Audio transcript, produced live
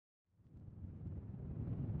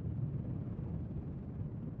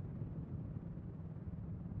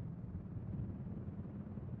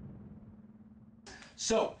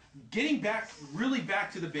So, getting really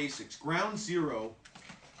back to the basics, ground zero.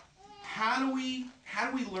 How do we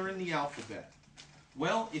learn the alphabet?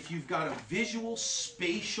 Well, if you've got a visual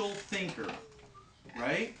spatial thinker,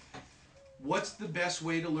 right? What's the best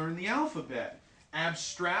way to learn the alphabet?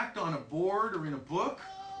 Abstract on a board or in a book,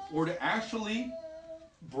 or to actually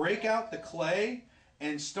break out the clay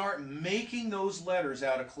and start making those letters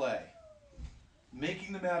out of clay.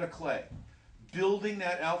 Making them out of clay. Building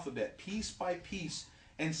that alphabet piece by piece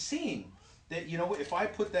and seeing that, you know, if I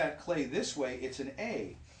put that clay this way, it's an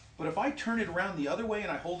A. But if I turn it around the other way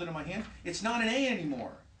and I hold it in my hand, it's not an A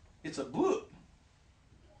anymore. It's a blue.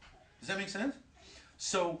 Does that make sense?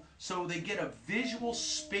 So they get a visual,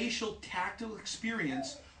 spatial, tactile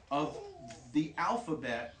experience of the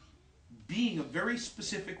alphabet being a very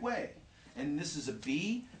specific way. And this is a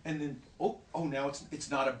B, and then, oh now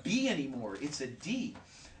it's not a B anymore, it's a D.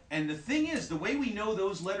 And the thing is, the way we know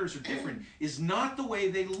those letters are different is not the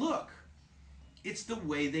way they look. It's the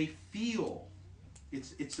way they feel.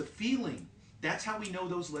 It's the feeling. That's how we know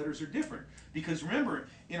those letters are different. Because remember,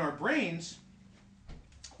 in our brains,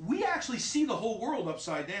 we actually see the whole world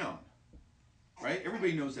upside down. Right?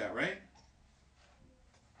 Everybody knows that, right?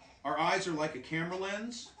 Our eyes are like a camera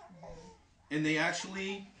lens, and they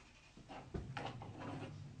actually...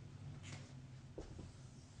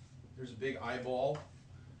 There's a big eyeball,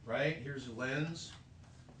 right? Here's a lens,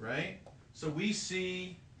 right? So we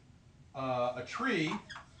see a tree,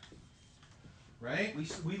 right?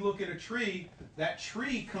 We look at a tree, that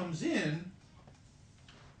tree comes in,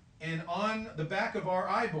 and on the back of our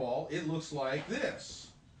eyeball, it looks like this.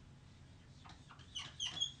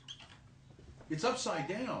 It's upside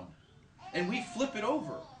down, and we flip it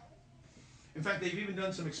over. In fact, they've even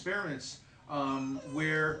done some experiments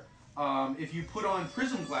where if you put on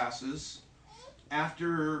prism glasses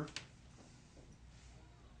after,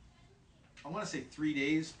 I want to say 3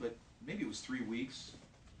 days, but maybe it was 3 weeks.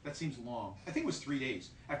 That seems long. I think it was 3 days.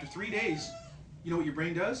 After 3 days, you know what your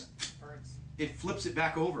brain does? Birds. It flips it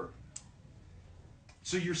back over.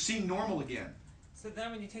 So you're seeing normal again. So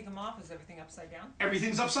then when you take them off, is everything upside down?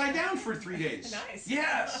 Everything's upside down for 3 days. Nice.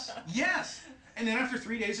 Yes, yes. And then after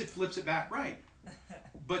 3 days, it flips it back right.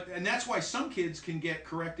 And that's why some kids can get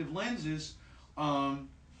corrective lenses.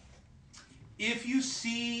 If you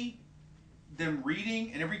see them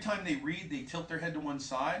reading, and every time they read, they tilt their head to one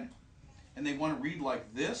side, and they want to read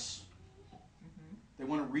like this. They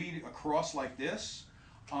want to read across like this.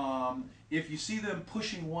 If you see them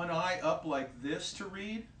pushing one eye up like this to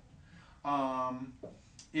read,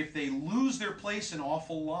 if they lose their place an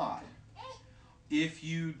awful lot, if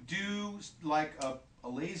you do like a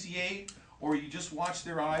lazy 8, or you just watch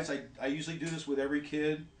their eyes, I usually do this with every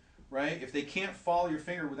kid, right? If they can't follow your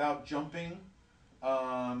finger without jumping,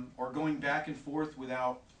 or going back and forth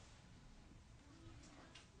without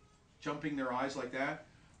jumping their eyes like that,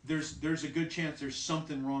 there's a good chance there's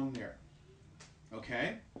something wrong there.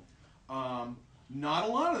 Okay? Not a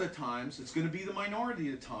lot of the times. It's going to be the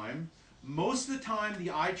minority of the time. Most of the time,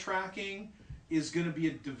 the eye tracking is going to be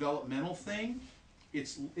a developmental thing.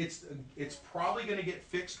 It's probably going to get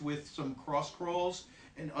fixed with some cross crawls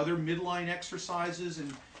and other midline exercises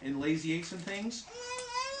and lazy 8s and things.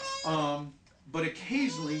 But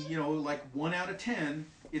occasionally, you know, like 1 out of 10,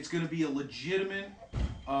 it's going to be a legitimate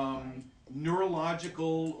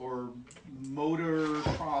neurological or motor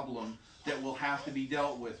problem that will have to be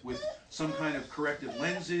dealt with some kind of corrective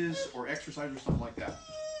lenses or exercise or something like that.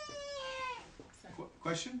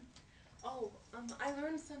 Question? Oh, I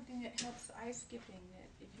learned something that helps eye skipping. That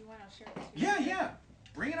if you want, I'll share it with you. Yeah.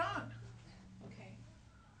 Bring it on. Okay.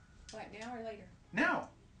 What, now or later? Now.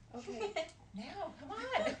 Okay. Now, come on.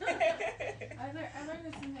 I learned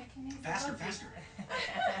this in the kinesiology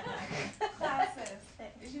classes.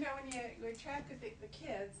 You know, when you track the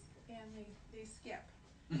kids and they skip,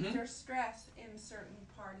 there's stress in a certain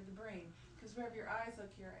part of the brain. Because wherever your eyes look,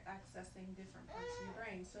 you're accessing different parts of your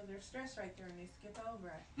brain. So there's stress right there and they skip over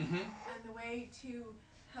it. And the way to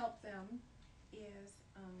help them is,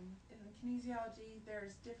 in kinesiology,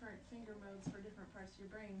 there's different finger modes for different parts of your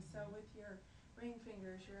brain. So with your ring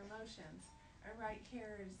fingers, your emotions, and right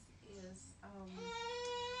here is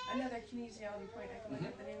another kinesiology point. I can look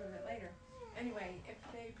up the name of it later. Anyway, if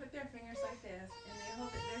they put their fingers like this and they hold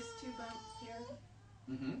it, there's 2 bumps here.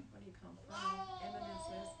 What do you call them?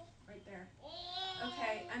 Eminences, right there.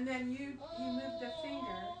 Okay, and then you move the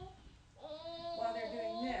finger while they're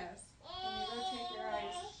doing this, and you rotate their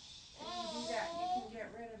eyes, and you do that, you can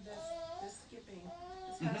get rid of this skipping.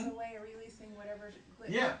 This has a way of releasing whatever's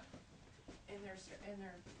glitch in their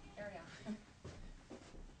area.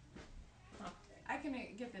 I can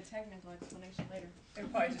get the technical explanation later. It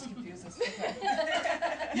would probably just confuse us. Okay.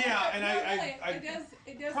 Yeah, and No, really, I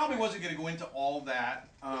it does probably work. wasn't going to go into all that,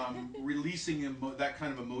 releasing that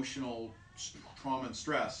kind of emotional trauma and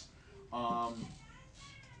stress,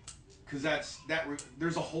 because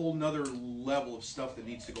there's a whole nother level of stuff that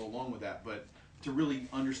needs to go along with that. But to really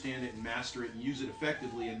understand it and master it and use it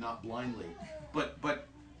effectively and not blindly. But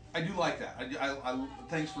I do like that. I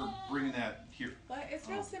thanks for bringing that here. But it's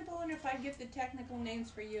real simple, and if I get the technical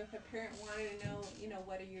names for you, if a parent wanted to know,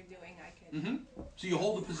 what are you doing, I could. Mm-hmm. So you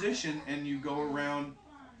hold the position and you go around.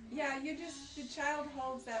 Yeah, the child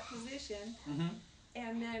holds that position, Mm-hmm.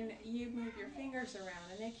 and then you move your fingers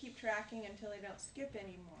around, and they keep tracking until they don't skip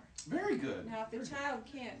anymore. Very good. Now, if the child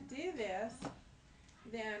can't do this,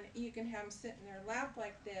 then you can have them sit in their lap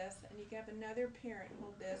like this, and you can have another parent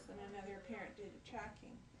hold this, and another parent do the tracking.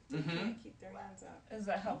 They can't keep their hands up. Does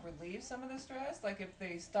that help relieve some of the stress? Like if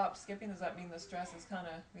they stop skipping, does that mean the stress is kind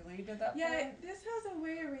of relieved at that Yeah, point? this has a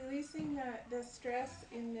way of releasing the stress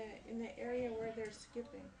in the area where they're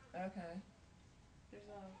skipping. Okay. There's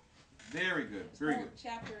a Very good. Very whole good.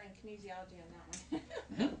 chapter in kinesiology on that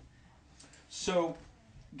one. So,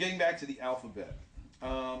 getting back to the alphabet.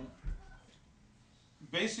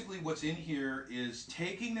 Basically, what's in here is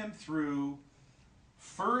taking them through.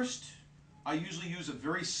 First, I usually use a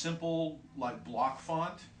very simple, like block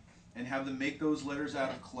font, and have them make those letters out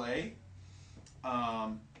of clay.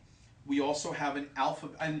 We also have an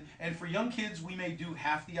alphabet, and for young kids, we may do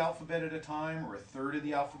half the alphabet at a time or a third of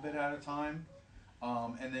the alphabet at a time,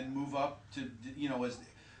 and then move up to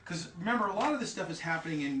because remember, a lot of this stuff is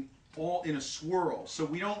happening in a swirl. So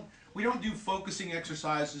we don't do focusing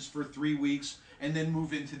exercises for 3 weeks and then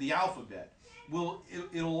move into the alphabet.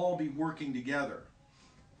 It'll all be working together.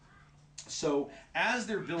 So as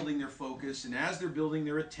they're building their focus and as they're building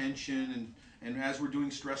their attention and as we're doing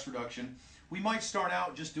stress reduction, we might start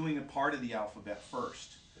out just doing a part of the alphabet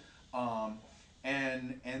first.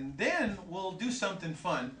 And then we'll do something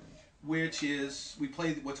fun, which is we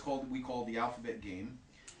play we call the alphabet game.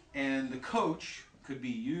 And the coach, could be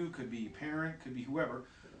you, could be a parent, could be whoever,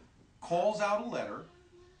 calls out a letter,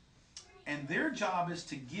 and their job is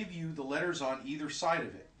to give you the letters on either side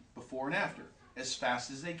of it, before and after, as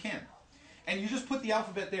fast as they can. And you just put the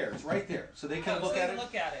alphabet there. It's right there. So they can look at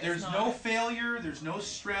it. There's no failure. There's no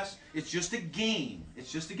stress. It's just a game.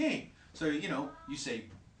 It's just a game. So, you say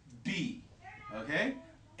B, okay?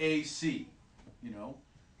 A-C, Go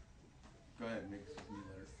ahead, make a new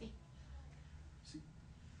letter. C. C.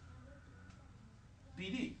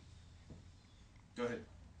 B-D. Go ahead.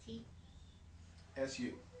 T.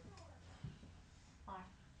 S-U. R.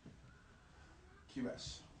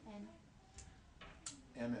 Q-S.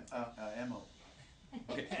 N. M-O.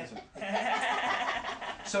 Okay, listen.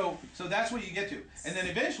 So that's what you get to. And then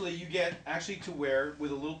eventually you get actually to where,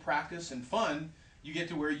 with a little practice and fun, you get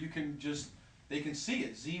to where you can they can see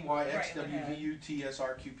it. Z, Y, X, W, V, U, T, S,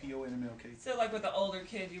 R, Q, P, O, N, M, L, K. So like with the older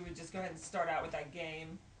kid, you would just go ahead and start out with that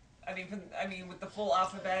game. I mean, with the full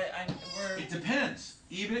alphabet, It depends.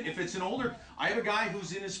 Even if it's an older, I have a guy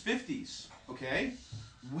who's in his 50s, okay?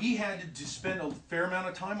 We had to spend a fair amount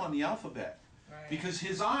of time on the alphabet. Right. Because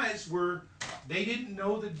his eyes they didn't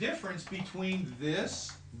know the difference between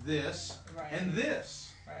this, Right. and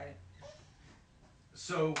this. Right.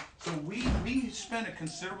 So we spent a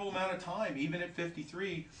considerable amount of time, even at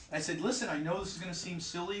 53. I said, listen, I know this is going to seem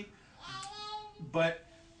silly, but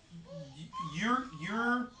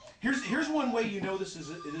here's one way this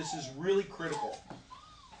is really critical.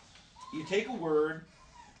 You take a word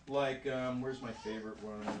like where's my favorite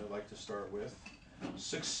one I like to start with?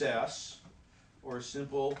 Success, or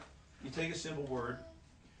you take a simple word,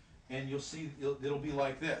 and you'll see it'll be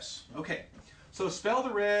like this. Okay, so spell the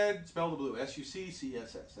red, spell the blue.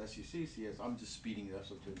 S-U-C-C-S-S. S-U-C-C-S. I'm just speeding it up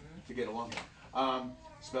to get along here.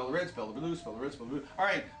 Spell the red, spell the blue, spell the red, spell the blue. All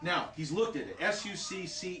right, now he's looked at it.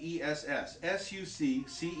 S-U-C-C-E-S-S.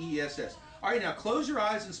 S-U-C-C-E-S-S. All right, now close your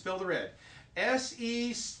eyes and spell the red.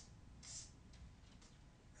 S-E...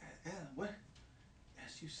 What?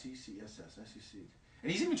 S-U-C-C-S-S. S-U-C...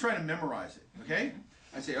 And he's even trying to memorize it, okay?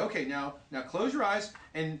 I say, okay, now close your eyes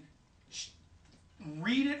and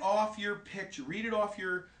read it off your picture. Read it off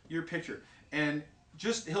your picture. And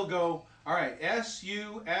he'll go, all right,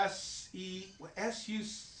 S-U-S-E,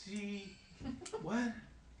 S-U-C, what?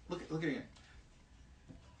 Look at it again.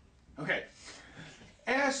 Okay.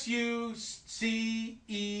 S-U-C-E-S,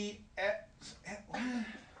 what?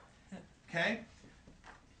 Okay?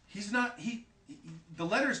 The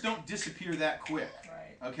letters don't disappear that quick.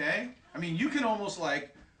 Right. Okay? I mean, you can almost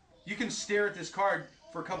you can stare at this card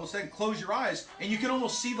for a couple of seconds, close your eyes, and you can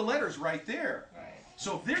almost see the letters right there. Right.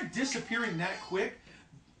 So if they're disappearing that quick,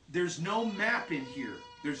 there's no map in here.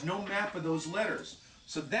 There's no map of those letters.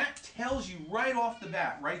 So that tells you right off the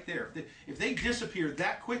bat, right there, if they disappear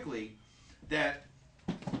that quickly, that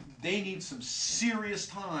they need some serious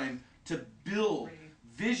time to build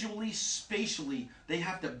visually, spatially. They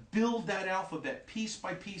have to build that alphabet piece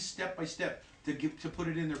by piece, step by step, to put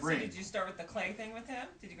it in their brain. So did you start with the clay thing with him?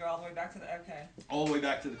 Did you go all the way back to the, okay. All the way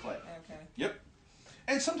back to the clay. Okay. Yep.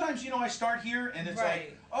 And sometimes, I start here and it's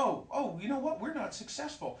like, oh, you know what? We're not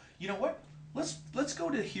successful. You know what? Let's go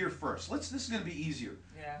to here first. This is going to be easier.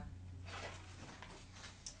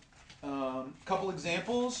 Yeah. Couple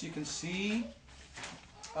examples you can see.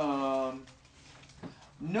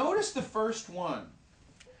 Notice the first one.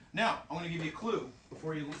 Now, I'm going to give you a clue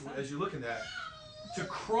as you're looking at that.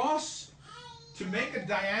 To make a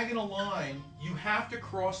diagonal line, you have to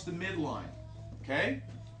cross the midline. Okay?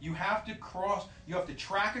 You have to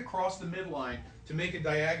track across the midline to make a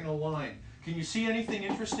diagonal line. Can you see anything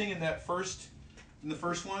interesting in the first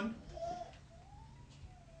one?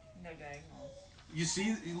 No diagonals.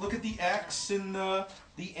 You look at the X and the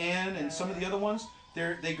N and some of the other ones.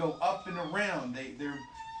 They go up and around.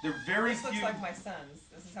 They're very few. This looks like my son's.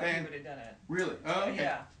 This is how he would have done it. Really? Oh, okay.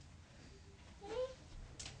 Yeah.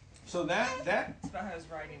 So that. That's about how his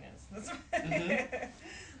writing is. That's right. Mm-hmm.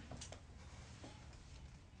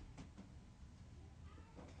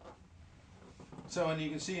 So, and you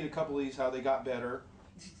can see in a couple of these how they got better.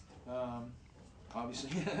 Obviously.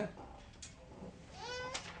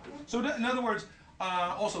 So, in other words,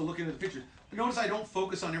 also looking at the pictures, notice I don't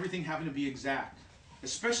focus on everything having to be exact.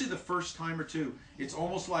 Especially the first time or two. It's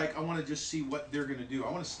almost like I want to just see what they're going to do.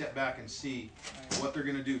 I want to step back and see what they're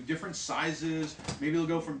going to do. Different sizes. Maybe they'll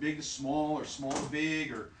go from big to small or small to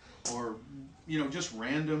big or just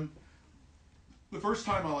random. The first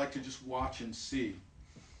time I like to just watch and see.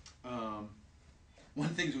 One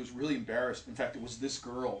thing that was really embarrassed, in fact, it was this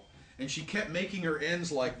girl. And she kept making her ends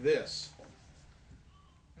like this.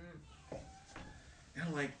 And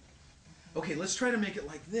I'm like, okay, let's try to make it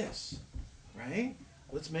like this, right?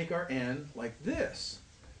 Let's make our end like this,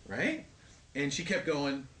 right? And she kept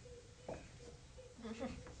going,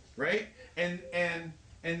 right? And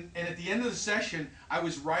at the end of the session, I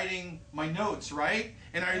was writing my notes, right?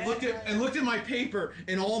 And I looked at my paper,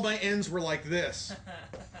 and all my ends were like this.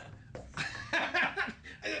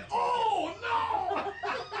 I said, oh no!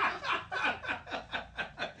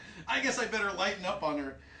 I guess I better lighten up on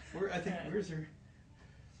her. Where's her?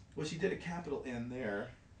 Well, she did a capital N there,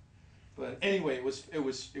 but anyway, it was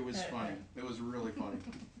funny. It was really funny.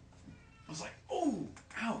 I was like, oh,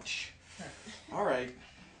 ouch. All right,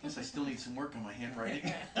 guess I still need some work on my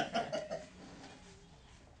handwriting.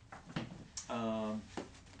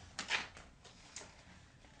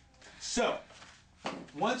 So,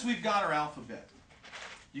 once we've got our alphabet,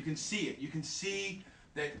 you can see it. You can see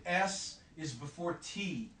that S is before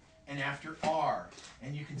T and after R,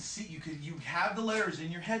 and you can see you have the letters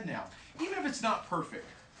in your head now, even if it's not perfect.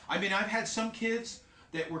 I mean, I've had some kids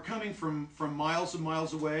that were coming from miles and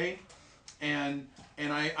miles away, and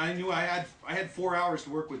I knew I had 4 hours to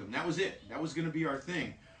work with them. That was it. That was going to be our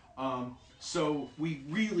thing. So we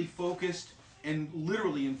really focused, and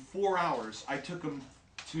literally in 4 hours, I took them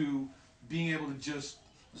to being able to just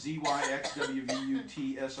Z, Y, X, W, V, U,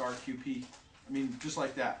 T, S, R, Q, P. I mean, just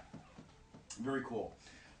like that. Very cool.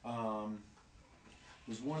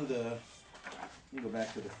 Was one of the, let me go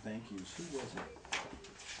back to the thank yous. Who was it?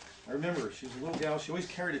 I remember her. She was a little gal. She always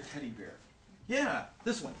carried a teddy bear. Yeah,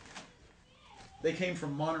 this one. They came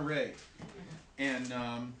from Monterey. And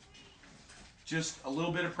just a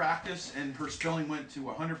little bit of practice, and her spelling went to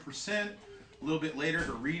 100%. A little bit later,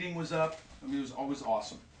 her reading was up. I mean, it was always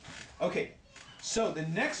awesome. Okay, so the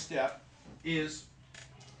next step is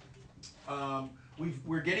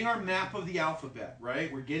we're getting our map of the alphabet,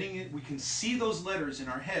 right? We're getting it. We can see those letters in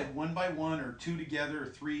our head one by one, or two together, or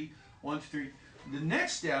three, 1, 2, 3. The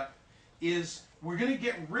next step is we're going to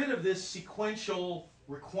get rid of this sequential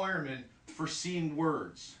requirement for seeing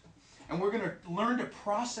words. And we're going to learn to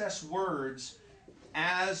process words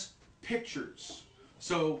as pictures.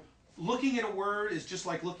 So looking at a word is just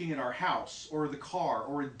like looking at our house, or the car,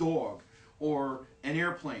 or a dog, or an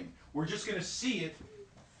airplane. We're just going to see it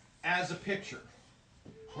as a picture.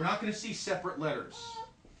 We're not going to see separate letters.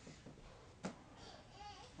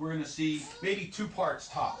 We're going to see maybe two parts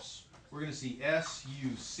tops. We're going to see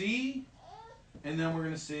S-U-C, and then we're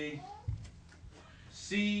going to see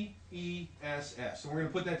C-E-S-S. So we're going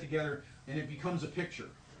to put that together, and it becomes a picture,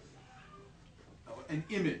 an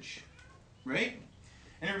image, right?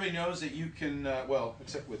 And everybody knows that you can, well,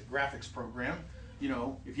 except with graphics program, you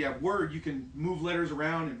know, if you have Word, you can move letters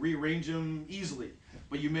around and rearrange them easily.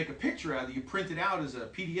 But you make a picture out of it, you print it out as a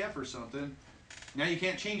PDF or something, now you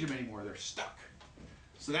can't change them anymore. They're stuck.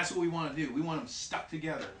 So that's what we want to do. We want them stuck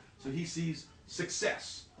together. So he sees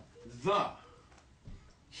success, the,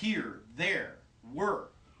 here, there, were,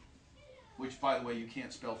 which, by the way, you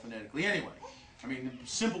can't spell phonetically anyway. I mean,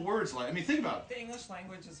 simple words like, I mean, think about it. The English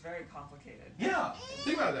language is very complicated. Yeah,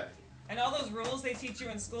 think about that. And all those rules they teach you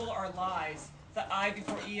in school are lies. The I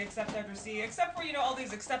before E, except after C, except for, you know, all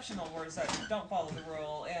these exceptional words that don't follow the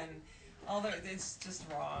rule, and all the, it's just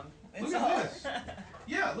wrong. It's Look at this.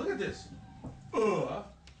 Yeah, look at this.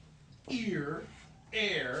 Ear,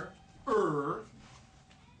 air,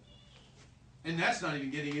 and that's not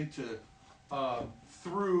even getting into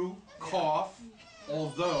through, cough,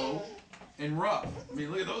 although, and rough. I mean,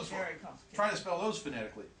 look at those. Very complicated. Trying to spell those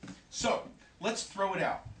phonetically. So let's throw it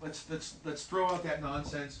out. Let's throw out that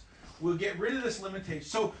nonsense. We'll get rid of this limitation.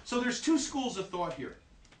 So there's two schools of thought here.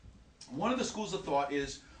 One of the schools of thought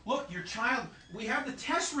is, look, your child. We have the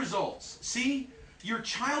test results. See, your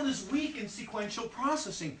child is weak in sequential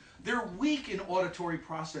processing. They're weak in auditory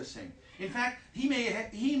processing. In fact, he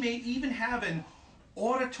may even have an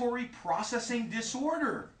auditory processing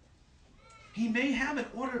disorder. He may have an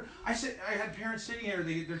I had parents sitting here.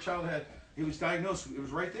 Their child it was diagnosed. It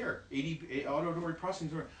was right there. Auditory processing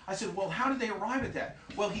disorder. I said, well, how did they arrive at that?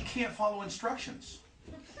 Well, he can't follow instructions.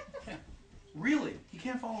 Really, he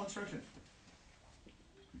can't follow instructions.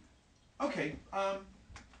 Okay. Let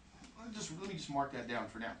me just mark that down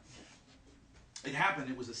for now. It happened.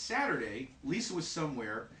 It was a Saturday. Lisa was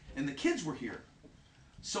somewhere, and the kids were here.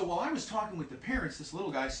 So while I was talking with the parents, this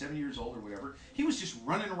little guy, 7 years old or whatever, he was just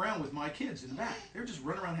running around with my kids in the back. They were just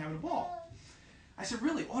running around having a ball. I said,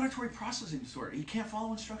 really, auditory processing disorder. He can't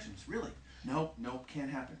follow instructions. Really? Nope,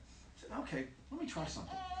 can't happen. I said, okay, let me try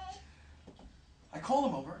something. I called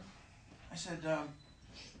him over. I said, I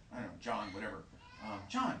don't know, John, whatever.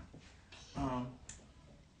 John,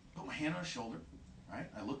 put my hand on his shoulder, right?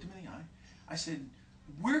 I looked him in the eye. I said,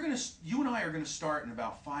 you and I are going to start in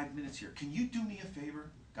about 5 minutes here. Can you do me a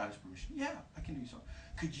favor? Got his permission. Yeah, I can do so.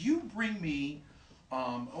 Could you bring me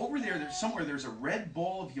over there's somewhere there's a red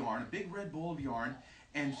ball of yarn, a big red ball of yarn,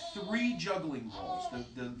 and 3 juggling balls,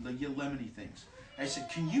 the lemony things. I said,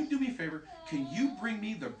 can you do me a favor? Can you bring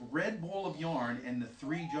me the red ball of yarn and the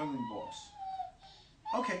 3 juggling balls?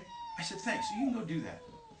 Okay. I said, thanks. You can go do that.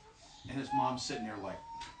 And his mom's sitting there like,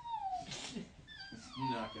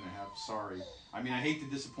 not going to have, sorry. I mean, I hate to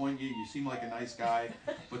disappoint you. You seem like a nice guy,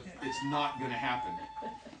 but it's not going to happen.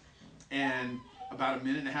 And about a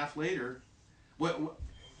minute and a half later,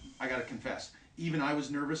 I got to confess, even I was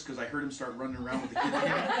nervous because I heard him start running around with the kids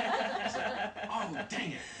again. I said, oh,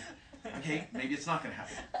 dang it. Okay, maybe it's not going to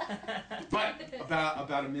happen. But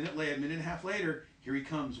about a minute and a half later, here he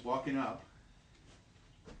comes walking up,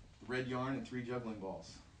 red yarn and 3 juggling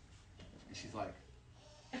balls. And she's like,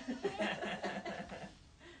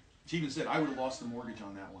 she even said, I would have lost the mortgage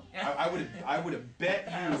on that one. I would have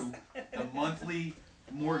bet you the monthly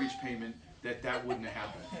mortgage payment that wouldn't have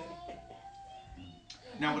happened.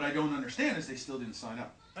 Now, what I don't understand is they still didn't sign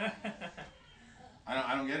up.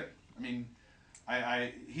 I don't get it. I mean,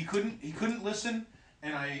 he couldn't listen,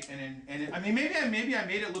 and I mean maybe I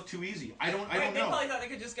made it look too easy. I don't know. They probably thought they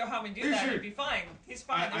could just go home and do that and it'd be fine. He's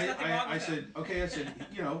fine. There's nothing wrong with him. I said,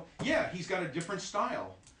 you know, yeah, he's got a different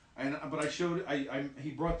style. But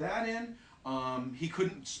he brought that in. He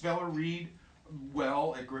couldn't spell or read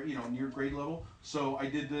well at near grade level. So I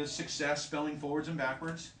did the success spelling forwards and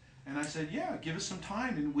backwards. And I said, yeah, give us some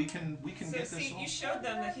time and we can so get see, this. You showed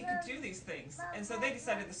them that he could do these things, and so they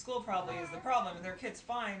decided the school probably is the problem, and their kid's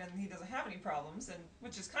fine, and he doesn't have any problems, and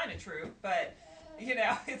which is kind of true, but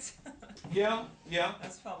it's yeah.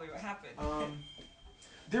 That's probably what happened.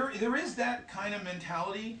 There is that kind of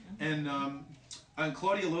mentality, and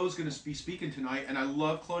Claudia Lowe's going to be speaking tonight, and I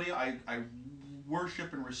love Claudia. I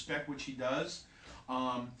worship and respect what she does.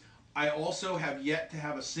 I also have yet to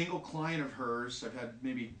have a single client of hers. I've had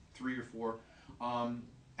maybe 3 or 4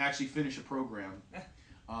 actually finish a program.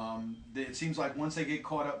 It seems like once they get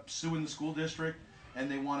caught up suing the school district and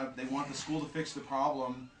they want the school to fix the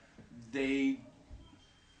problem, I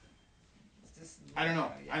don't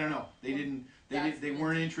know. They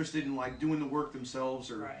weren't interested in like doing the work themselves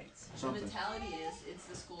or something. The mentality is it's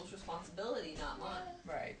the school's responsibility, not mine.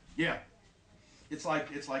 Right. Yeah. It's like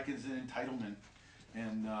it's an entitlement.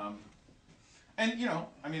 And you know,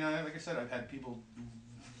 I mean, like I said, I've had people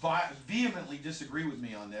vehemently disagree with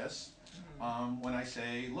me on this when I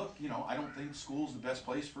say, look, you know, I don't think school's the best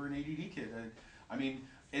place for an ADD kid. I mean,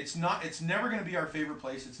 it's never going to be our favorite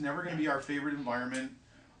place. It's never going to be our favorite environment.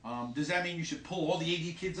 Does that mean you should pull all the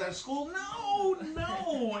AD kids out of school? No,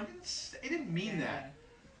 no, I didn't mean that.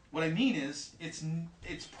 What I mean is, it's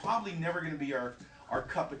probably never going to be our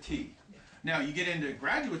cup of tea. Now, you get into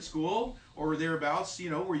graduate school or thereabouts, you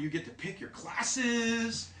know, where you get to pick your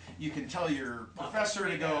classes. You can tell your professor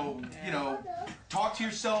to go, you know, talk to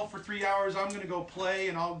yourself for 3 hours. I'm going to go play,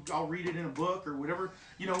 and I'll read it in a book or whatever.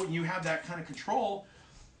 You know, you have that kind of control.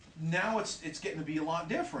 Now it's getting to be a lot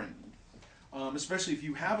different, especially if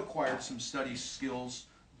you have acquired some study skills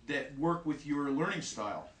that work with your learning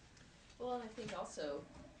style. Well, and I think also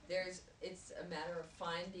it's a matter of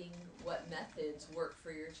finding what methods work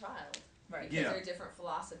for your child. Right. Because there are different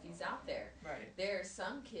philosophies out there. Right. There are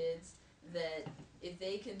some kids that if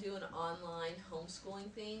they can do an online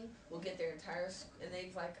homeschooling thing, will get their entire and they're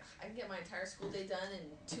like, I can get my entire school day done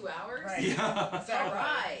in 2 hours. Right. Yeah. It's all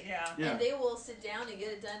right. Yeah. And they will sit down and get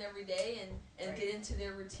it done every day and Right. get into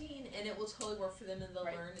their routine, and it will totally work for them, and they'll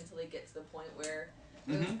Right. learn until they get to the point where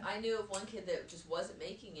Mm-hmm. I knew of one kid that just wasn't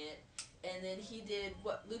making it, and then he did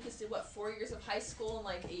Lucas did 4 years of high school in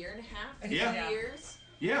like a year and a half, Yeah. 2 years.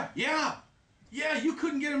 Yeah, you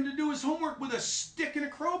couldn't get him to do his homework with a stick and a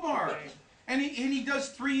crowbar. Right. And he does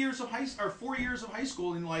 4 years of high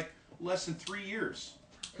school in like less than 3 years.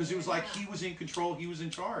 Because it was like he was in control, he was in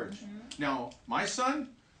charge. Mm-hmm. Now, my son,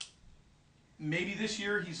 maybe this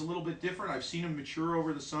year he's a little bit different. I've seen him mature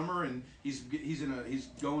over the summer, and he's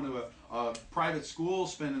going to a private school,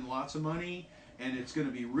 spending lots of money, and it's going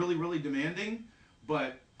to be really, really demanding.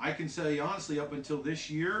 But I can tell you honestly, up until this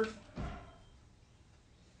year,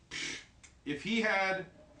 if he had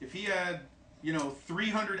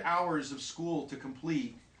 300 hours of school to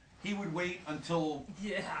complete, he would wait until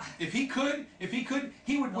if he could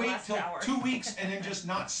he would The wait last till hour. 2 weeks and then just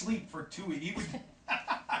not sleep for 2 weeks. He would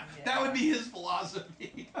that would be his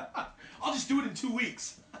philosophy. I'll just do it in 2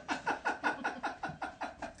 weeks.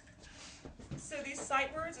 So these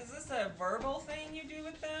sight words, is this a verbal thing you do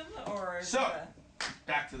with them, or is So, it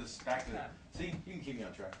back to this. Okay. See, you can keep me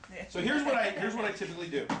on track. Yeah. So here's what I typically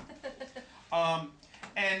do.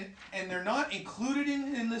 And they're not included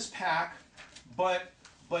in this pack, but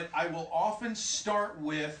I will often start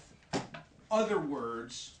with other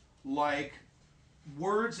words, like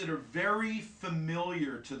words that are very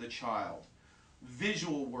familiar to the child.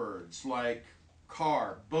 Visual words like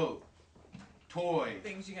car, boat, toy.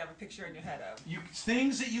 things you have a picture in your head of?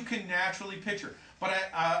 Things that you can naturally picture. But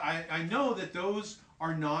I know that those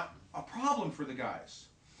are not a problem for the guys.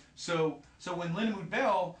 So when Lindemood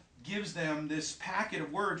Bell gives them this packet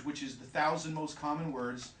of words, which is the 1,000 most common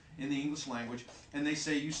words in the English language, and they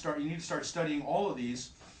say you need to start studying all of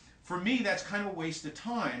these, for me that's kind of a waste of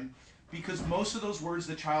time, because most of those words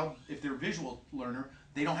the child, if they're a visual learner,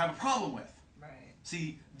 they don't have a problem with. Right.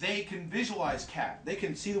 See, they can visualize cat. They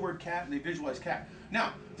can see the word cat and they visualize cat.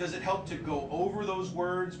 Now, does it help to go over those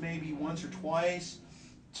words maybe once or twice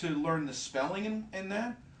to learn the spelling and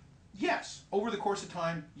that? Yes. Over the course of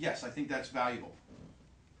time, yes, I think that's valuable.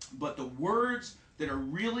 But the words that are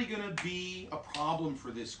really going to be a problem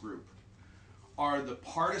for this group are the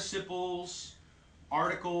participles,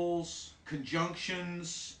 articles,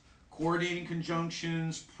 conjunctions, coordinating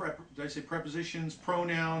conjunctions, did I say prepositions,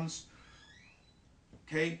 pronouns.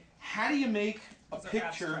 Okay, how do you make a Those are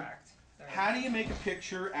picture? abstract. They're- How do you make a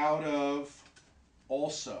picture out of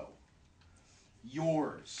also,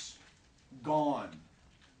 yours, gone,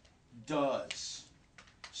 does,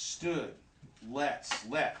 stood, let's,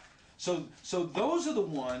 let? So those are the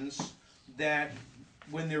ones that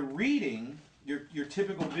when they're reading, your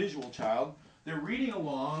typical visual child, they're reading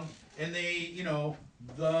along and they,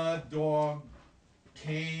 the dog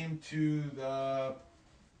came to the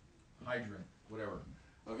hydrant, whatever.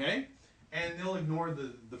 Okay? And they'll ignore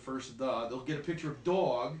the first the. They'll get a picture of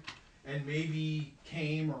dog and maybe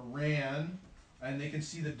came or ran, and they can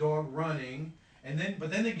see the dog running, but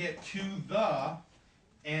then they get to the,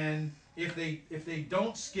 and if they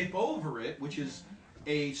don't skip over it, which is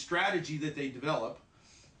a strategy that they develop,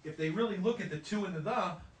 if they really look at the to and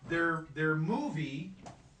the, their movie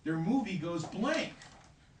goes blank.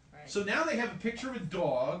 Right. So now they have a picture of a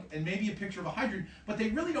dog and maybe a picture of a hydrant, but they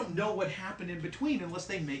really don't know what happened in between unless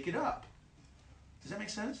they make it up. Does that make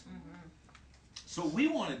sense? Mm-hmm. So what we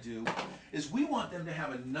want to do is we want them to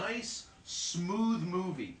have a nice, smooth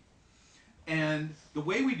movie. And the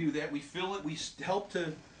way we do that, we fill it, we help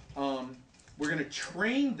to, we're going to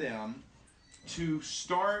train them to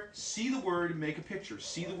see the word and make a picture.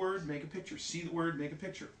 See the word, make a picture. See the word, make a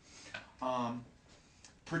picture.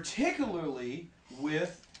 Particularly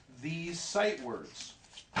with these sight words.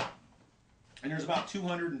 And there's about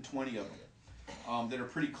 220 of them that are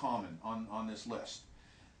pretty common on this list.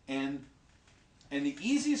 And And the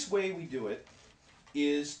easiest way we do it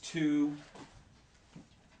is to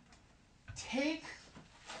take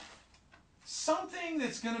something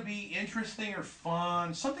that's going to be interesting or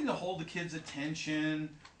fun, something to hold the kids' attention,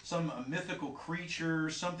 some mythical creature,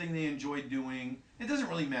 something they enjoy doing. It doesn't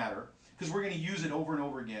really matter, because we're going to use it over and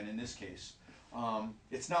over again in this case.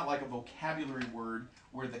 It's not like a vocabulary word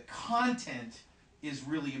where the content is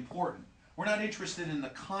really important. We're not interested in the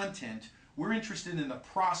content, we're interested in the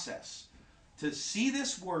process. To see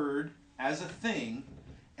this word as a thing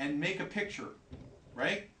and make a picture,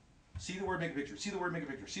 right? See the word, make a picture. See the word, make a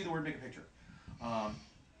picture. See the word, make a picture.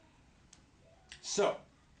 So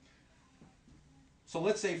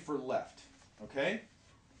let's say for left, okay?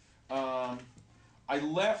 I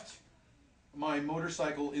left my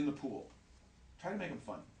motorcycle in the pool. Try to make them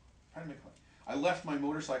fun. Try to make it fun. I left my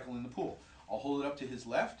motorcycle in the pool. I'll hold it up to his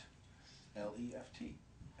left. L-E-F-T.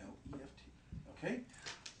 L-E-F-T. Okay?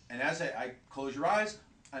 And as I close your eyes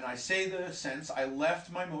and I say the sentence, I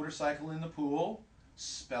left my motorcycle in the pool,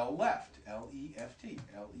 spell left. L-E-F-T.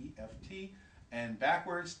 L-E-F-T. And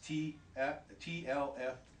backwards, T-L-F.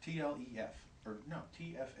 T-L-E-F. Or no,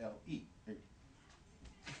 T-F-L-E.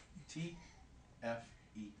 T-F-E-L.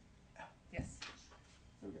 Yes.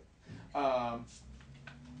 There we go.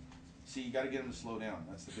 See, you got to get them to slow down.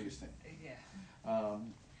 That's the biggest thing. Yeah.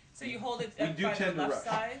 So you hold it we up do by the tend to left rush.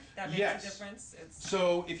 side? That makes Yes. a difference? It's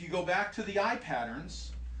So if you go back to the eye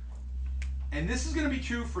patterns, and this is going to be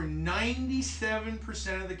true for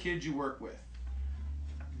 97% of the kids you work with,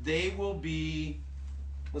 they will be,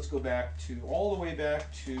 let's go back to, all the way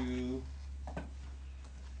back to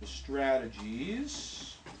the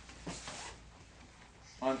strategies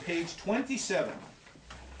on page 27.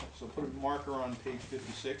 So put a marker on page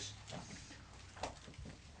 56.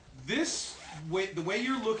 This way, the way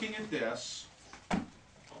you're looking at this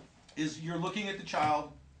is you're looking at the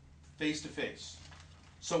child face to face.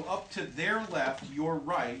 So up to their left, your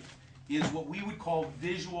right, is what we would call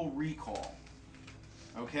visual recall.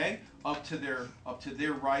 Okay? Up to their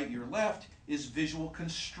right, your left, is visual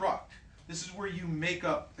construct. This is where you make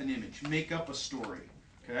up an image, make up a story.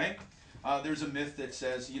 Okay? There's a myth that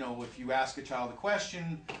says, you know, if you ask a child a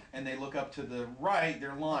question and they look up to the right,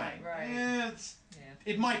 they're lying. Right.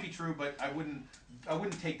 It might be true, but I wouldn't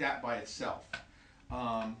take that by itself.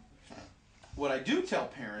 What I do tell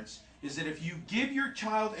parents is that if you give your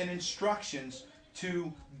child an instructions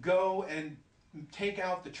to go and take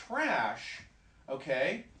out the trash,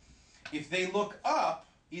 okay, if they look up,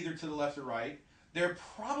 either to the left or right, they're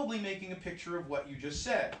probably making a picture of what you just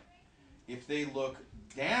said. If they look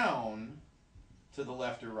down to the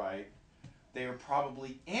left or right, they are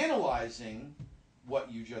probably analyzing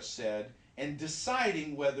what you just said and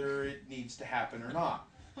deciding whether it needs to happen or not.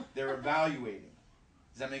 They're evaluating.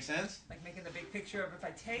 Does that make sense? like making the big picture of if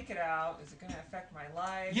I take it out, is it going to affect my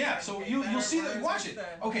life? Yeah, Is it so gonna you'll better, see that. worse? Watch What's it.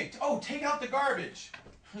 the- Okay. Oh, take out the garbage.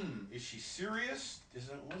 Is she serious?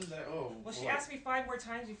 What is that? Oh. Well, she boy. asked me 5 more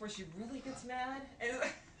times before she really gets mad.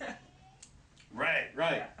 Right.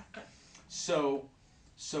 Yeah. So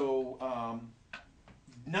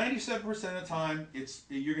 97% of the time,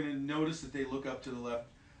 you're going to notice that they look up to the left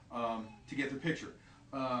to get the picture.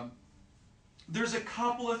 There's a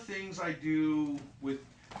couple of things I do with,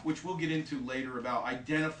 which we'll get into later, about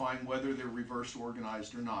identifying whether they're reverse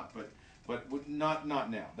organized or not, but not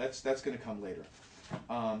now. That's going to come later.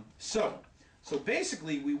 So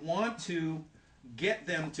basically, we want to get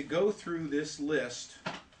them to go through this list,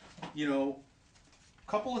 you know,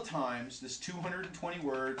 a couple of times, this 220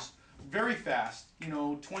 words, very fast,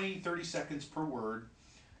 20, 30 seconds per word.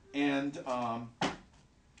 And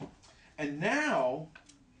now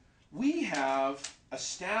we have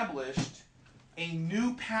established a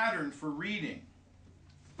new pattern for reading.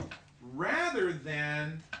 Rather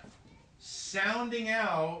than sounding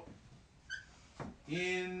out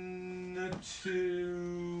into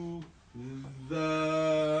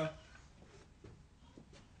the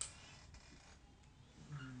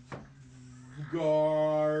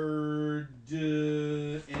garden.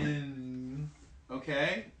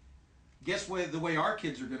 Okay? Guess what? The way our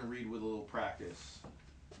kids are going to read with a little practice.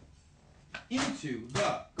 Into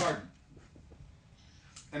the garden.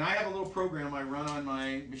 And I have a little program I run on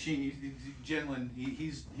my machine. Gerald,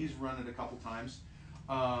 he's run it a couple times.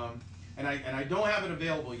 And I don't have it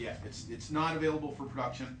available yet. It's not available for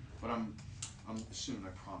production, but I'm soon, I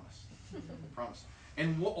promise. I promise.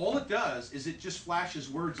 And all it does is it just flashes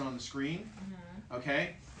words on the screen,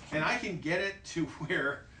 okay? And I can get it to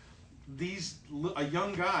where a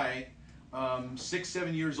young guy, 6,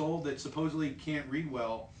 7 years old, that supposedly can't read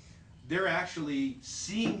well, they're actually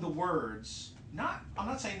seeing the words. I'm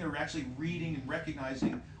not saying they're actually reading and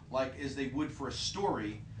recognizing like as they would for a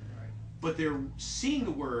story, Right. but they're seeing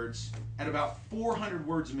the words at about 400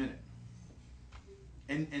 words a minute.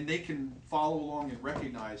 And they can follow along and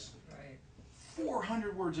recognize Right.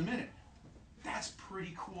 400 words a minute. That's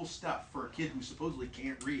pretty cool stuff for a kid who supposedly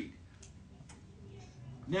can't read.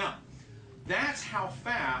 Now, that's how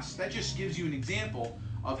fast, that just gives you an example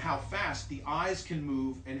of how fast the eyes can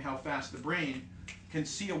move and how fast the brain can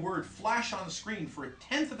see a word flash on the screen for a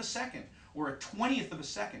 1/10 of a second or a 20th of a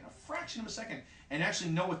second, a fraction of a second, and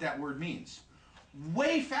actually know what that word means.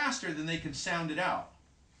 Way faster than they can sound it out.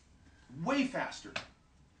 Way faster.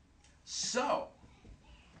 So,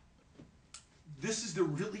 this is the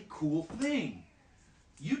really cool thing.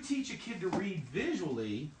 You teach a kid to read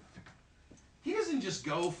visually, he doesn't just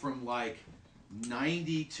go from like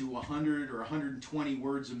 90 to 100 or 120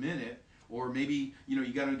 words a minute, or maybe,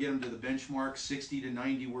 you got to get him to the benchmark 60 to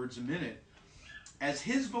 90 words a minute. As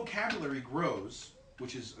his vocabulary grows,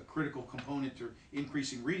 which is a critical component to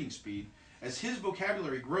increasing reading speed, as his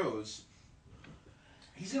vocabulary grows,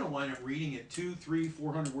 he's going to wind up reading at 200, 300,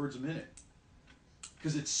 400 words a minute.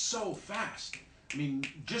 Because it's so fast. I mean,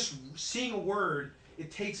 just seeing a word,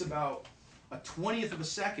 it takes about a 20th of a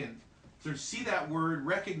second to see that word,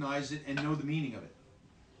 recognize it, and know the meaning of it.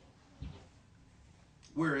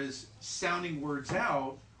 Whereas sounding words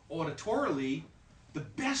out auditorily, the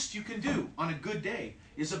best you can do on a good day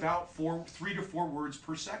is about 3 to 4 words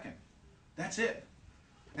per second. That's it.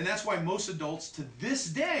 And that's why most adults to this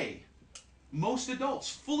day, most adults,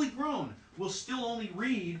 fully grown, will still only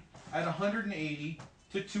read at 180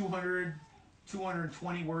 to 200,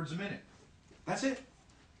 220 words a minute. That's it.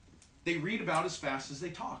 They read about as fast as they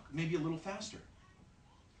talk, maybe a little faster.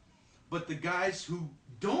 But the guys who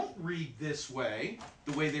don't read this way,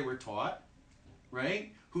 the way they were taught,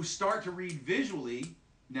 right, who start to read visually,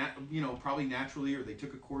 probably naturally, or they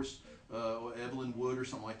took a course, Evelyn Wood or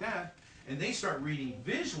something like that, and they start reading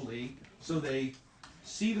visually, so they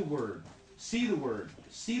see the word, see the word,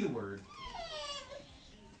 see the word.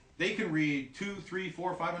 They can read 200, 300,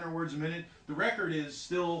 400, 500 words a minute. The record is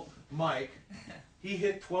still Mike. He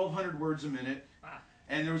hit 1,200 words a minute. Wow.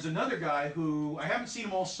 And there was another guy who, I haven't seen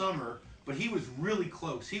him all summer, but he was really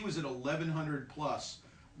close. He was at 1,100 plus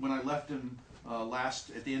when I left him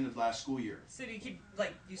at the end of last school year. So do you keep,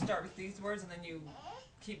 you start with these words and then you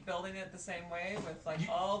keep building it the same way with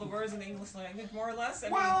all the words in the English language, more or less? I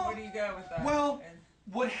mean, where do you go with that? Well,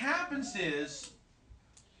 what happens is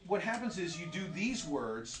you do these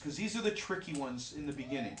words, because these are the tricky ones in the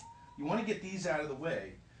beginning. You want to get these out of the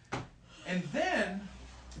way. And then,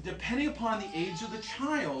 depending upon the age of the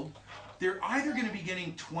child, they're either going to be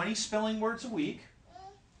getting 20 spelling words a week,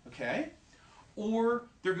 okay? Or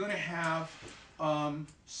they're going to have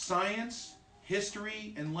science,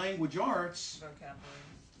 history, and language arts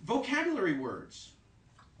vocabulary words.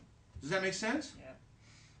 Does that make sense? Yeah.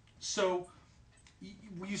 So,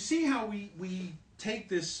 you see how we take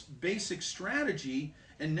this basic strategy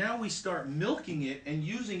and now we start milking it and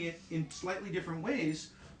using it in slightly different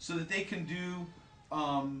ways so that they can do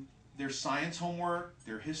their science homework,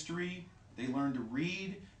 their history. They learn to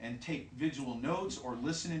read and take visual notes or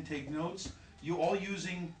listen and take notes. You all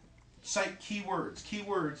using cite keywords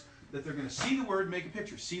that they're going to see the word, make a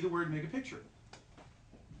picture, see the word, make a picture.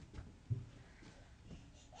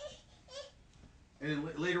 And then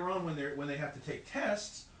later on when they have to take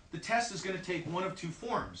tests, the test is going to take one of two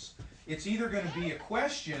forms. It's either going to be a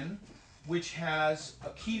question which has a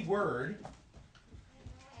key word,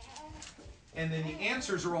 and then the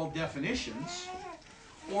answers are all definitions,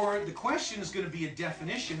 or the question is going to be a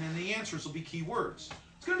definition and the answers will be key words.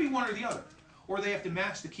 It's going to be one or the other. Or they have to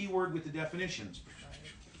match the key word with the definitions.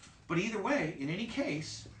 But either way, in any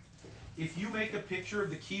case, if you make a picture of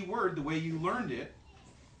the key word the way you learned it,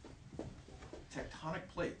 tectonic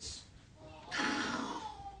plates.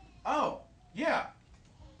 Oh, yeah.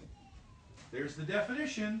 There's the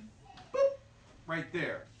definition. Boop, right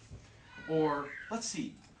there. Or, let's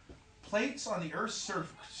see, plates on the Earth's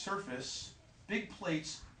surface, big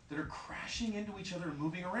plates that are crashing into each other and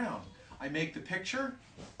moving around. I make the picture.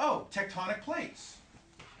 Oh, tectonic plates.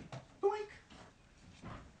 Boink.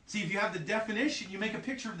 See, if you have the definition, you make a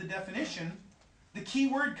picture of the definition, the key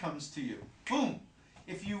word comes to you. Boom.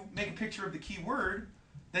 If you make a picture of the key word,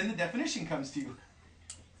 then the definition comes to you.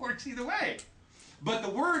 Works either way. But the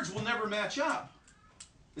words will never match up.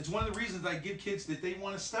 It's one of the reasons I give kids that they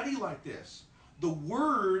want to study like this. The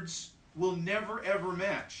words will never ever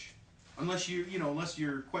match. Unless unless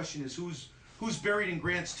your question is who's buried in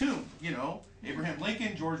Grant's tomb, Abraham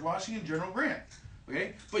Lincoln, George Washington, General Grant.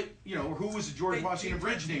 Okay, but you know, who was the George They Washington do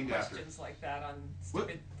Bridge have named after? questions like that on What?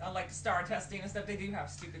 stupid, on like star testing and stuff. They do have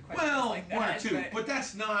stupid questions Well, like that. one or two, but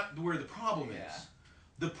that's not where the problem Yeah. is.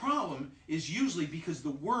 The problem is usually because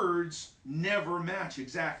the words never match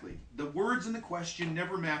exactly. The words in the question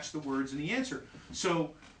never match the words in the answer.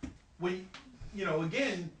 So when, you know,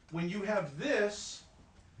 again, when you have this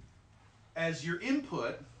as your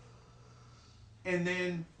input, and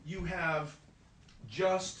then you have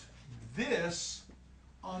just this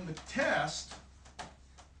on the test,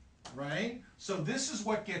 right? So this is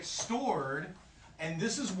what gets stored, and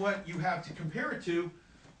this is what you have to compare it to.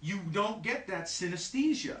 You don't get that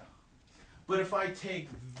synesthesia. But if I take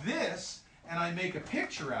this and I make a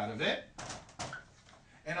picture out of it,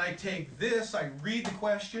 and I take this, I read the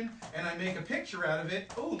question, and I make a picture out of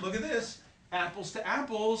it, oh, look at this, apples to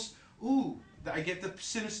apples, ooh, I get the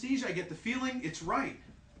synesthesia, I get the feeling, it's right.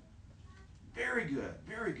 Very good,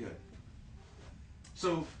 very good.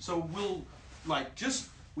 So we'll, like,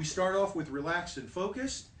 we start off with relaxed and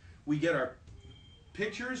focused, we get our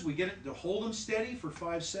pictures, we get it to hold them steady for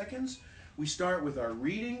 5 seconds. We start with our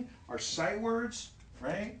reading, our sight words,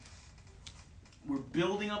 right? We're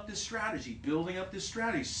building up this strategy,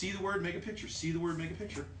 See the word, make a picture. See the word, make a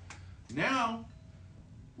picture. Now,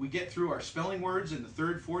 we get through our spelling words in the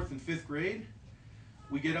 3rd, 4th, and 5th grade.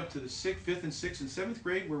 We get up to the 6th, 5th, and 6th, and 7th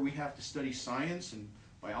grade where we have to study science and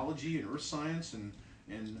biology and earth science and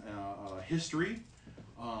history.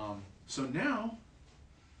 So now,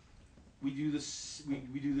 we do this.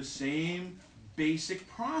 We do the same basic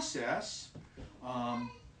process, and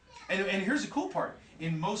here's the cool part.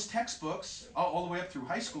 In most textbooks, all the way up through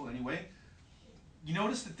high school anyway, you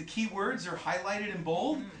notice that the key words are highlighted in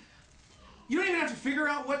bold. You don't even have to figure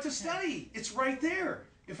out what to study. It's right there.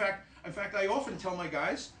 In fact, I often tell my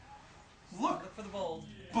guys, look for the bold.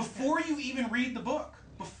 Before you even read the book,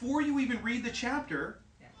 before you even read the chapter,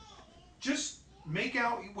 just make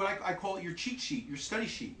out what I call it your cheat sheet, your study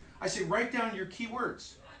sheet. I say write down your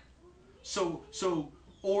keywords.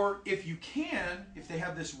 Or if you can, if they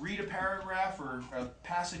have this read a paragraph or a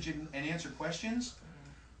passage and answer questions,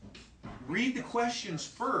 read the questions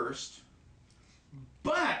first,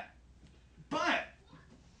 but,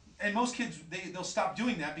 and most kids, they'll stop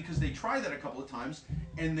doing that because they try that a couple of times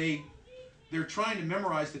and they're trying to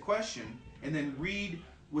memorize the question and then read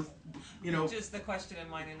with, you know, just the question in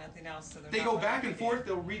mind and nothing else. So they go back and forth.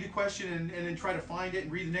 They'll read the question and then try to find it,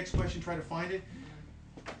 and read the next question, try to find it.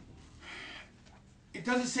 It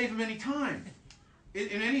doesn't save them any time.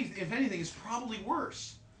 If anything, it's probably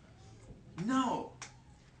worse. No,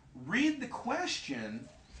 read the question,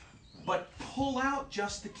 but pull out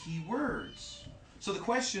just the key words. So the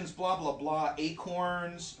question's blah blah blah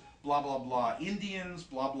acorns, blah blah blah Indians,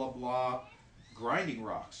 blah blah blah grinding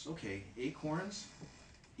rocks. Okay, acorns,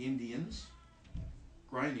 Indians,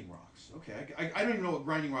 grinding rocks. Okay, I don't even know what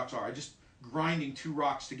grinding rocks are. I just grinding 2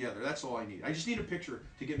 rocks together. That's all I need. I just need a picture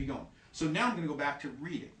to get me going. So now I'm going to go back to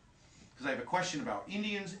reading because I have a question about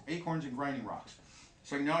Indians, acorns, and grinding rocks.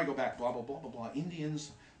 So now I go back, blah blah blah blah blah.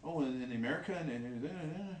 Indians. Oh, and in America, and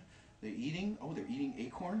they're eating. Oh, they're eating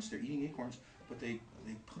acorns. They're eating acorns, but they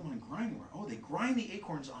put them on grinding rock. Oh, they grind the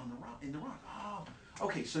acorns on the rock in the rock. Oh,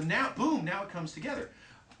 okay. So now, boom! Now it comes together.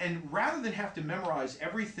 And rather than have to memorize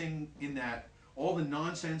everything in that, all the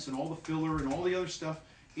nonsense and all the filler and all the other stuff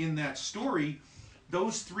in that story,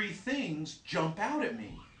 those 3 things jump out at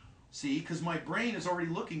me. See, because my brain is already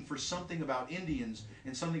looking for something about Indians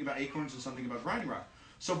and something about acorns and something about grinding rock.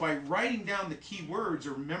 So by writing down the key words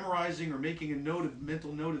or memorizing or making a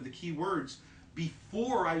mental note of the key words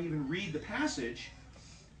before I even read the passage,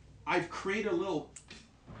 I've created a little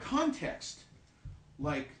context,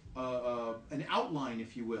 like an outline,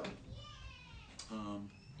 if you will.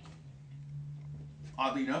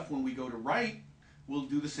 Oddly enough, when we go to write, we'll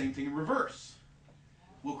do the same thing in reverse.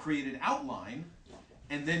 We'll create an outline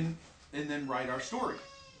and then write our story.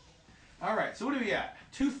 All right, so what are we at?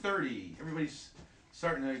 2:30. Everybody's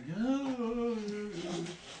starting to go.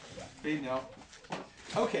 Fading out.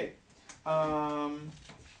 Okay. So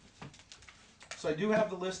I do have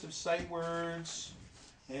the list of sight words,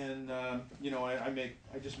 and you know, I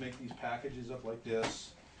just make these packages up like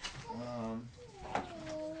this.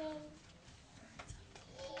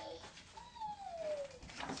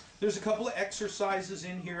 There's a couple of exercises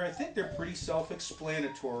in here. I think they're pretty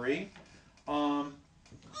self-explanatory.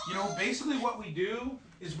 You know, basically what we do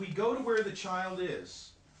is we go to where the child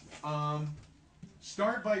is.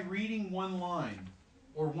 Start by reading one line,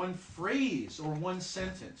 or one phrase, or one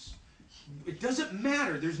sentence. It doesn't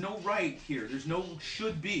matter. There's no right here. There's no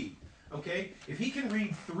should be. Okay? If he can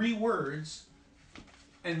read 3 words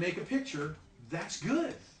and make a picture, that's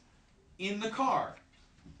good. In the car.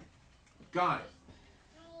 Got it.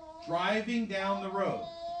 Driving down the road.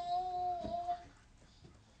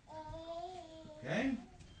 Okay?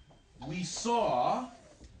 We saw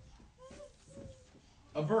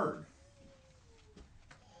a bird.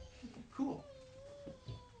 Cool.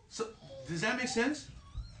 So, does that make sense?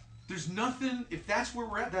 There's nothing, if that's where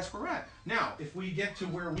we're at, that's where we're at. Now, if we get to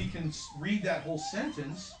where we can read that whole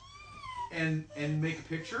sentence and make a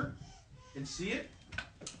picture and see it,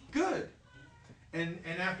 good. And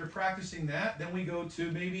after practicing that, then we go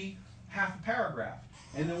to maybe half a paragraph,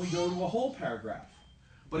 and then we go to a whole paragraph.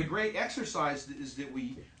 But a great exercise is that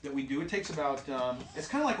we do. It takes about it's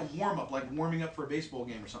kind of like a warm up, like warming up for a baseball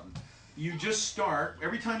game or something. You just start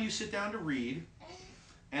every time you sit down to read,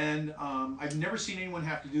 and I've never seen anyone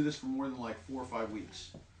have to do this for more than like 4 or 5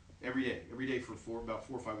 weeks, every day for about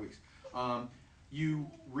 4 or 5 weeks. You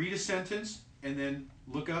read a sentence and then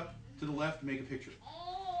look up to the left, make a picture.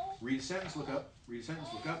 Read a sentence, look up. Read a sentence,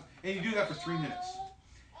 look up, and you do that for 3 minutes.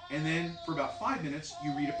 And then for about 5 minutes,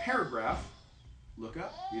 you read a paragraph. Look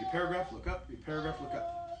up, read a paragraph, look up, read a paragraph, look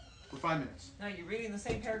up. For 5 minutes. Now you're reading the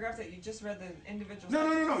same paragraph that you just read the individual No.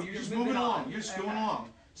 sentences? You're just moving along. You're just going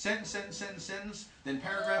along. Sentence. Then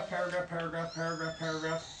paragraph.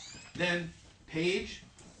 Then page,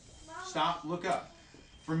 stop, look up.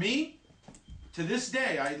 For me, to this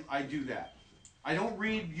day, I do that. I don't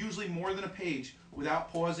read usually more than a page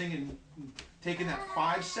without pausing and taking that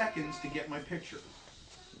 5 seconds to get my picture.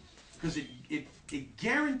 Because it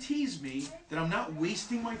guarantees me that I'm not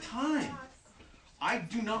wasting my time. I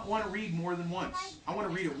do not want to read more than once. I want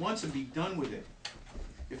to read it once and be done with it.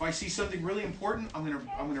 If I see something really important, I'm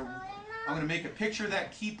gonna make a picture of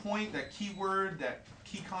that key point, that key word, that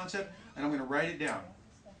key concept, and I'm gonna write it down.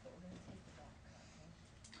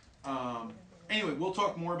 Anyway, we'll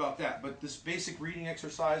talk more about that. But this basic reading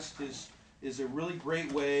exercise is a really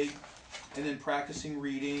great way, and then practicing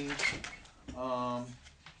reading. Of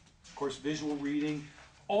course, visual reading.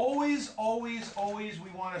 Always, we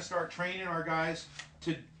want to start training our guys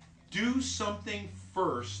to do something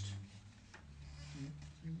first.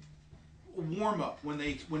 Warm up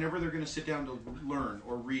whenever they're going to sit down to learn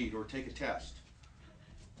or read or take a test.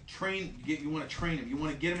 You want to train them. You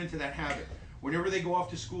want to get them into that habit. Whenever they go off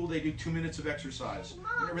to school, they do 2 minutes of exercise.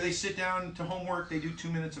 Whenever they sit down to homework, they do 2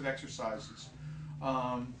 minutes of exercises.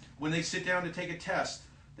 When they sit down to take a test,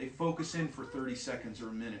 they focus in for 30 seconds or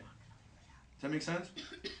a minute. Does that make sense?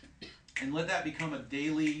 And let that become a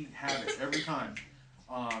daily habit every time.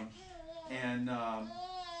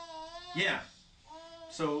 Yeah.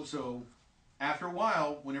 So after a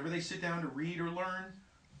while, whenever they sit down to read or learn,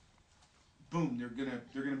 boom, they're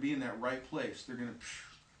gonna be in that right place. They're gonna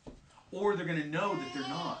know that they're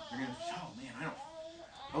not. They're gonna, oh man,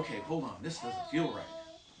 okay, hold on, this doesn't feel right.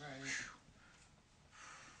 Right.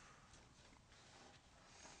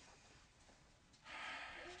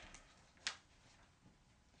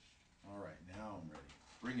 All right, now I'm ready.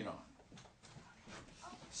 Bring it on.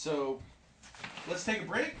 So let's take a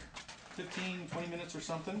break, 15, 20 minutes or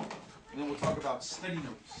something, and then we'll talk about study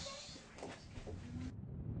notes.